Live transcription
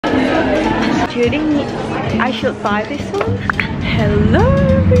shooting, I should buy this one. Hello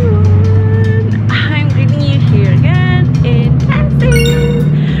everyone, I'm greeting you here again in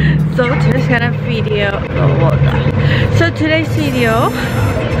Tasmania. So today's gonna video. So today's video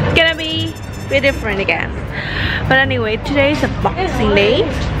gonna be a bit different again. But anyway, today is a Boxing Day,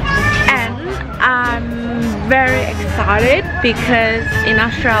 and I'm very excited because in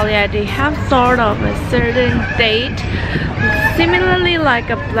Australia they have sort of a certain date, similarly like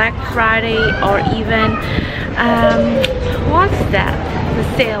a Black Friday or even what's that, the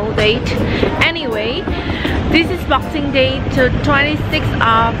sale date. Anyway, this is Boxing Day to 26th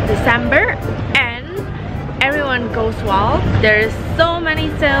of December, and everyone goes wild. There's so many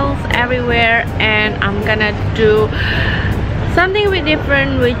sales everywhere, and I'm gonna do something a bit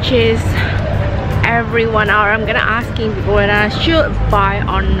different, which is every 1 hour I'm gonna asking people whether I should buy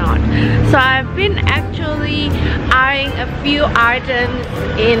or not. So I've been actually eyeing a few items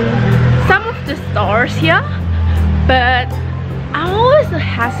in some of the stores here, but I'm always a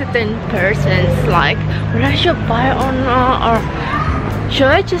hesitant person. It's like whether I should buy or not, or should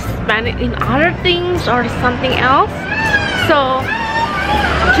I just spend it in other things or something else. So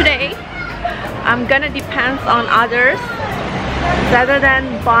today I'm gonna depend on others rather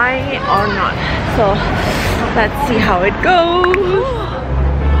than buying it or not. So let's see how it goes.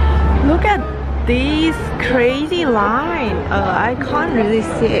 Look at this crazy line. I can't really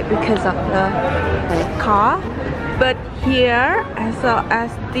see it because of the car, but here as well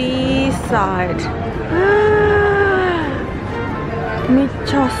as this side.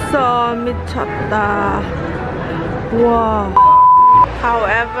 미쳤어, 미쳤다. Wow.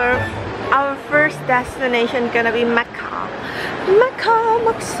 However, our first destination gonna be Mecca. Mecca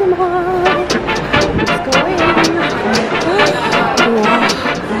Maxima. Let's go in. Wow.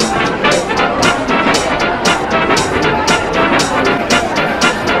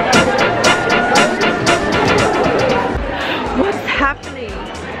 What's happening?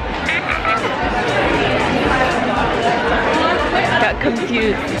 Got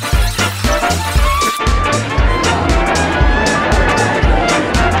confused.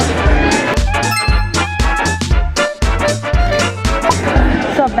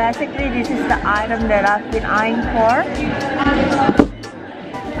 So basically this is the item that I've been eyeing for.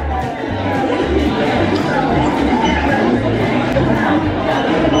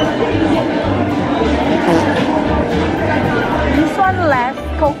 This one less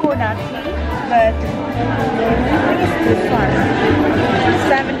coconutty, but what is this one?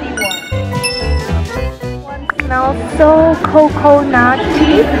 71. One smells so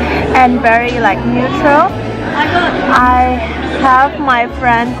coconutty and very like neutral. I have my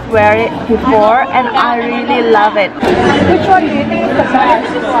friends wear it before and I really love it. Which one do you think is the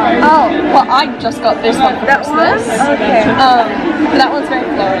best? Oh, well, I just got this one for Christmas. Okay. But that one's very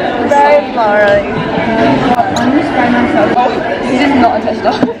floral. Very floral. I'm just trying myself. Oh, this is not a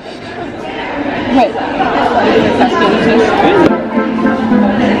tester. Wait.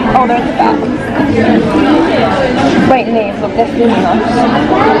 Oh, there's a back. Wait, Nate, look, this is nice.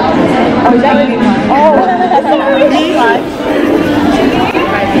 Oh, is that really nice? Oh, this one.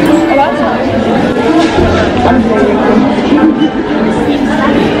 Oh, that's nice. I'm very good.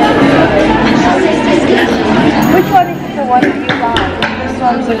 Which one is the one you like? This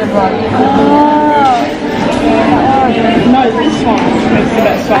one's a good one. Oh. No, this one is the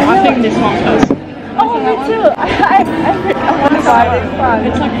best one. I think this one does. Oh, me too. I want to buy this one.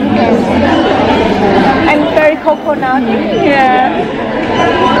 It's like and very coconutty. Yeah.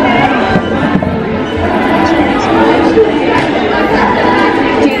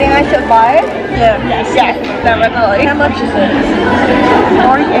 Do you think I should buy it? yeah. Yes, definitely. How much is it?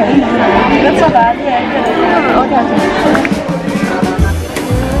 48. That's not bad. Yeah. Okay.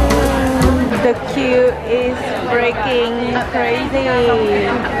 The queue is freaking crazy.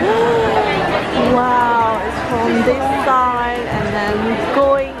 Wow, it's from this side and then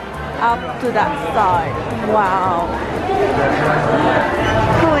going up to that side. Wow.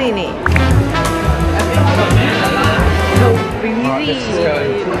 Cleaning. So busy.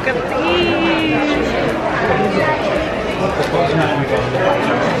 Look at these.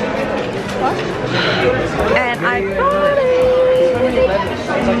 And I got it.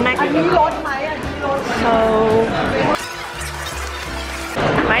 So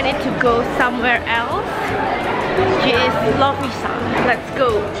I need to go somewhere else, which is Lovisa. Let's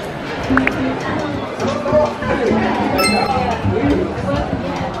go.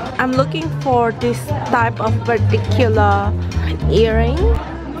 I'm looking for this type of particular earring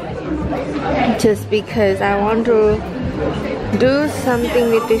just because I want to do something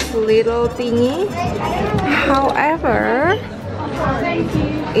with this little thingy. However,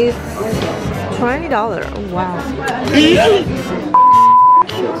 it's $20. Oh, wow.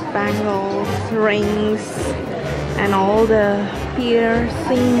 Cute bangles, rings, and all the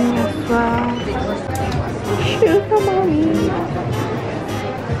piercing as well. Sugar mommy.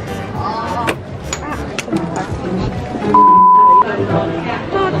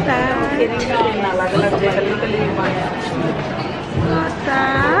 Not that. Not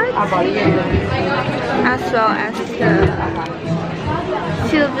that. As well as the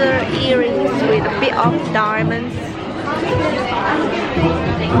silver earrings with a bit of diamonds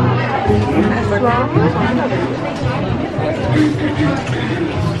as well.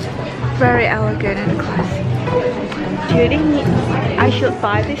 Very elegant and classy. Do you think I should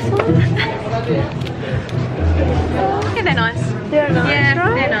buy this one? Yeah, they're nice. They're nice, yeah,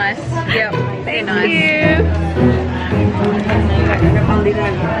 right? they're nice. Yep, they're nice. Thank you.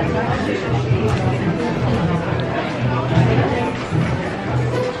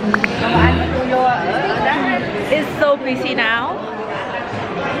 It's so busy now.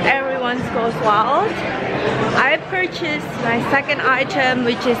 Everyone goes wild. I purchased my second item,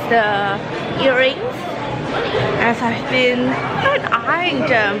 which is the earrings, as I've been eyeing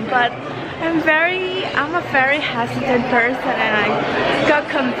them, but I'm a very hesitant person, and I got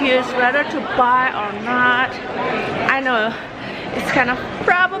confused whether to buy or not. I know it's kind of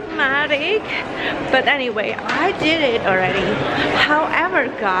problematic, but anyway, I did it already. However,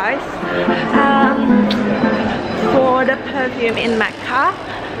 guys, for the perfume in Mecca,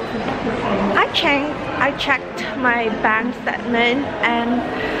 I checked my bank statement and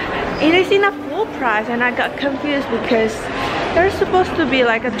it is in a full price, and I got confused because there's supposed to be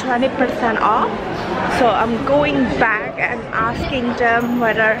like a 20% off. So I'm going back and asking them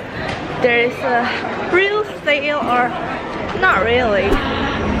whether there is a real sale or not really.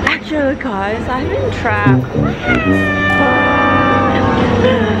 Actually, guys, I've been trapped.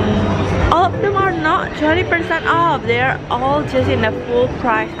 All of them are not 20% off. They're all just in a full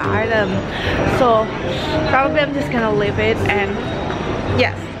price item. So probably I'm just gonna leave it, and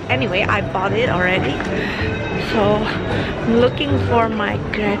yes. Anyway, I bought it already. So I'm looking for my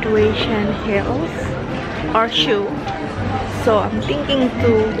graduation heels or shoe. So I'm thinking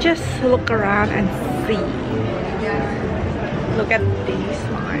to just look around and see. Look at these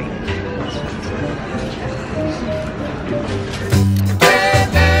lines.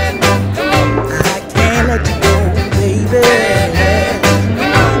 I can't let you go, baby.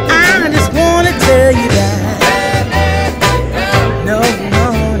 I just wanna tell you that. No, no,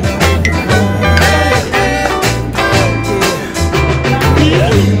 no, no.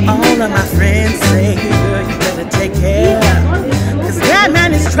 All of my friends say, girl, you better take care, 'cause that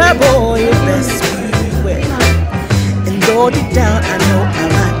man is trouble, you best beware. And though deep down I know I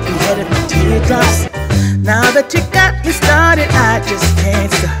might be headed for teardrops, now that you got me started, I just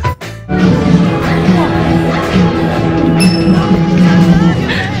can't stop.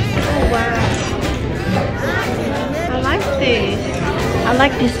 I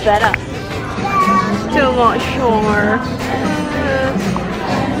like this better. Still not sure.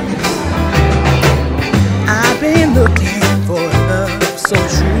 I've been looking for love so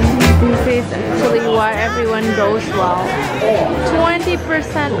true. This is actually why everyone goes well.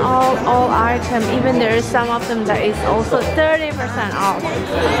 20% off all items. Even there is some of them that is also 30% off.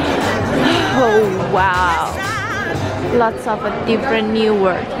 Oh wow! Lots of a different new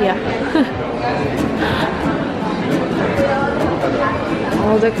word here.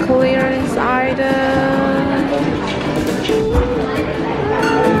 All the clearance items.